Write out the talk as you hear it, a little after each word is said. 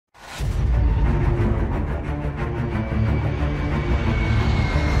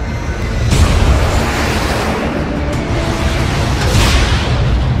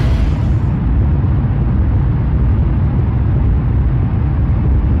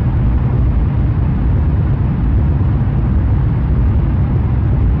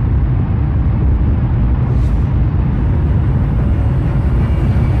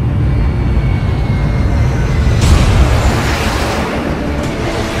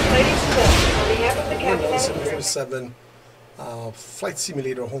Boeing 747 flight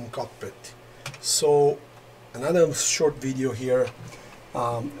simulator home cockpit. So another short video here.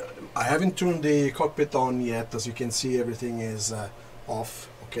 I haven't turned the cockpit on yet. As you can see, everything is off.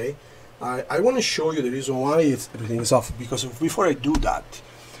 Okay, I want to show you the reason why everything is off, because before I do that,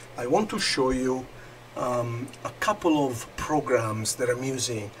 I want to show you a couple of programs that I'm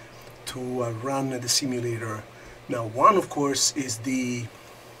using to run the simulator. Now, one of course is the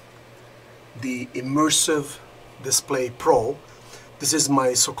Immersive Display Pro. This is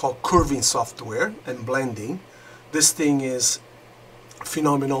my so-called curving software and blending. This thing is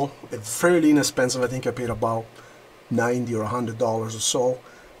phenomenal. It's fairly inexpensive. I think I paid about $90 or $100 or so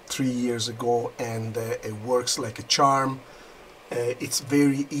 3 years ago, and it works like a charm. It's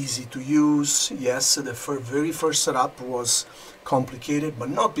very easy to use. Yes, the very first setup was complicated, but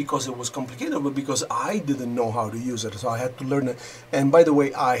not because it was complicated, but because I didn't know how to use it, so I had to learn it. And by the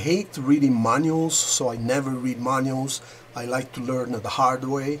way, I hate reading manuals, so I never read manuals. I like to learn the hard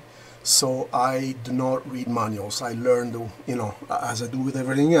way, so I do not read manuals. I learn, as I do with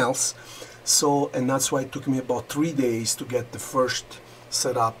everything else. So, and that's why it took me about 3 days to get the first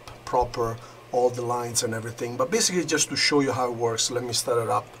setup proper, all the lines and everything. But basically, just to show you how it works, let me start it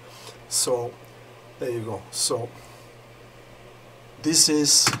up. So there you go. So this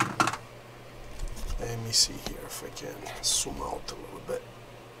is, let me see here if I can zoom out a little bit.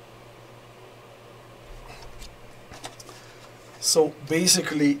 So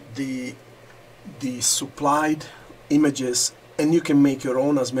basically the supplied images, and you can make your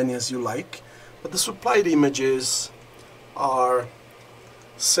own as many as you like, but the supplied images are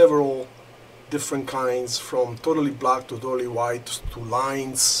several different kinds, from totally black to totally white to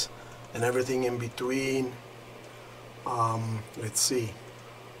lines and everything in between. Let's see,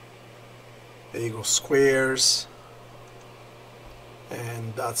 there you go, squares,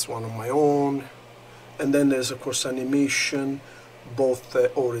 and that's one of my own. And then there's of course animation, both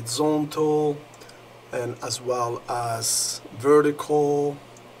horizontal and as well as vertical.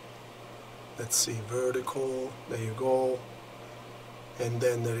 Let's see, vertical, there you go. And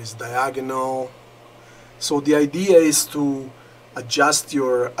then there is diagonal. So the idea is to adjust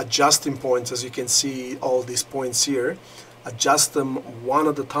your adjusting points. As you can see, all these points here, adjust them one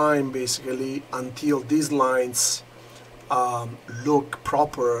at a time basically until these lines look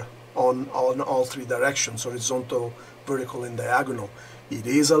proper on all three directions, horizontal, vertical and diagonal. It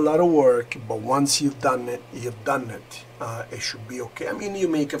is a lot of work, but once you've done it, you've done it. It should be okay. I mean, you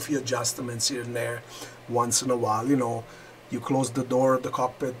make a few adjustments here and there once in a while, you close the door of the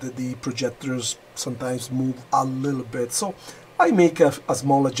cockpit, the projectors sometimes move a little bit. So I make a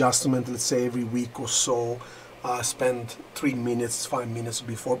small adjustment, let's say every week or so. Spend 3 minutes, 5 minutes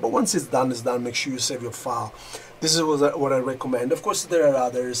before. But once it's done, it's done. Make sure you save your file. This is what I recommend. Of course, there are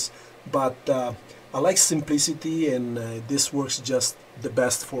others, but I like simplicity, and this works just the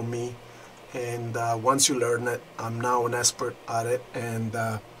best for me. And once you learn it, I'm now an expert at it. And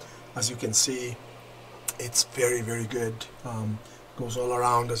as you can see, it's very, very good. Goes all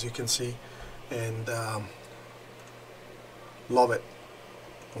around, as you can see, and love it.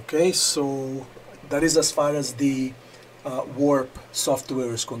 Okay, so that is as far as the warp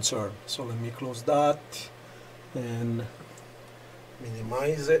software is concerned. So let me close that and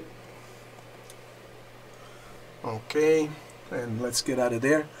minimize it. Okay, and let's get out of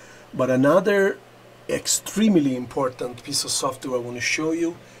there. But another extremely important piece of software I want to show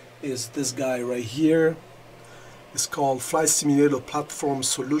you is this guy right here. It's called Flight Simulator Platform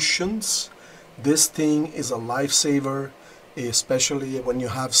Solutions. This thing is a lifesaver, especially when you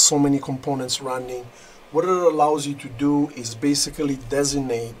have so many components running. What it allows you to do is basically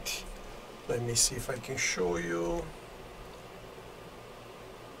designate, let me see if I can show you.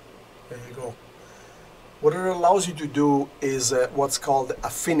 There you go. What it allows you to do is what's called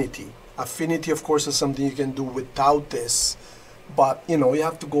affinity. Affinity, of course, is something you can do without this, but you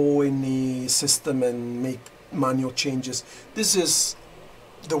have to go in the system and make manual changes. This is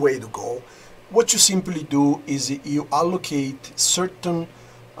the way to go. What you simply do is you allocate certain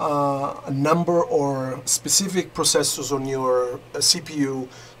number or specific processors on your CPU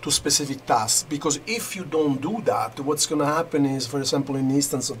to specific tasks, because if you don't do that, what's going to happen is, for example, in the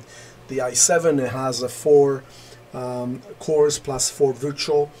instance of the i7, it has 4 cores plus 4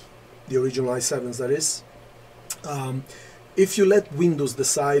 virtual, the original i7s that is. If you let Windows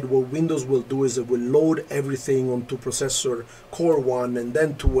decide, what Windows will do is it will load everything onto processor core 1 and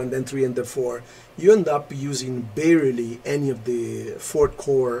then 2 and then 3 and then 4. You end up using barely any of the 4th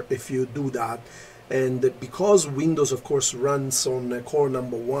core if you do that. And because Windows, of course, runs on core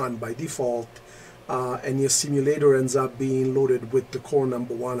number 1 by default, and your simulator ends up being loaded with the core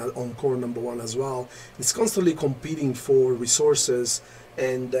number one on core number one as well. It's constantly competing for resources,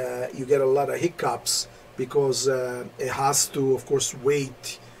 and you get a lot of hiccups because it has to, of course,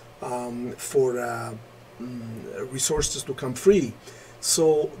 wait for resources to come free.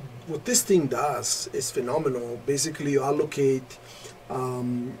 So what this thing does is phenomenal. Basically, you allocate.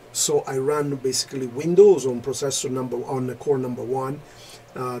 So I run basically Windows on processor on the core number one.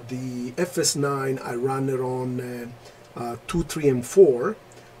 The FS9 I run it on 2, 3, and 4,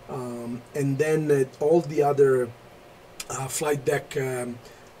 and then all the other flight deck.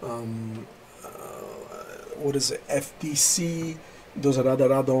 What is it? FDC. Those are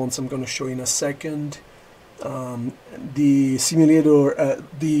other add-ons I'm going to show you in a second. The simulator,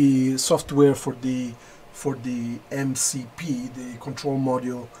 the software for the MCP, the control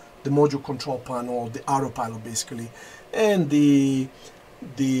module, the module control panel, the autopilot basically, and the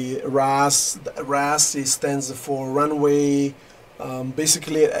RAS. RAS stands for runway.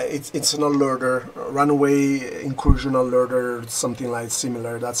 Basically, it's an alerter, runway incursion alerter, something like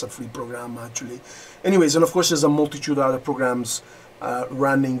similar. That's a free program actually. Anyways, and of course there's a multitude of other programs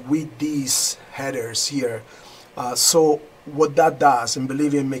running with these headers here. So what that does, and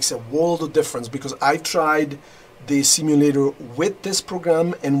believe me, it makes a world of difference, because I tried the simulator with this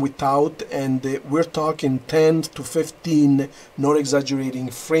program and without, and we're talking 10 to 15, not exaggerating,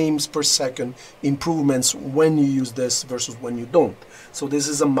 frames per second improvements when you use this versus when you don't. So this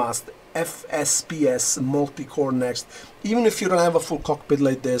is a must. FSPS multi-core next. Even if you don't have a full cockpit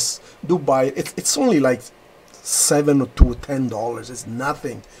like this, do buy it. It's only like $7 to $10. It's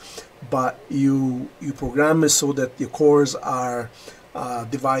nothing. But you program it so that your cores are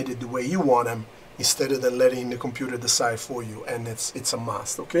divided the way you want them, instead of letting the computer decide for you, and it's a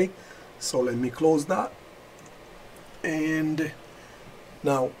must. Okay, so let me close that. And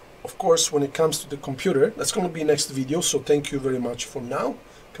now, of course, when it comes to the computer, that's going to be next video, so thank you very much for now.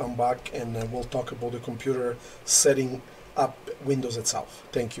 Come back and we'll talk about the computer setting up Windows itself.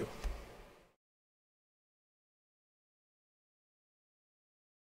 Thank you.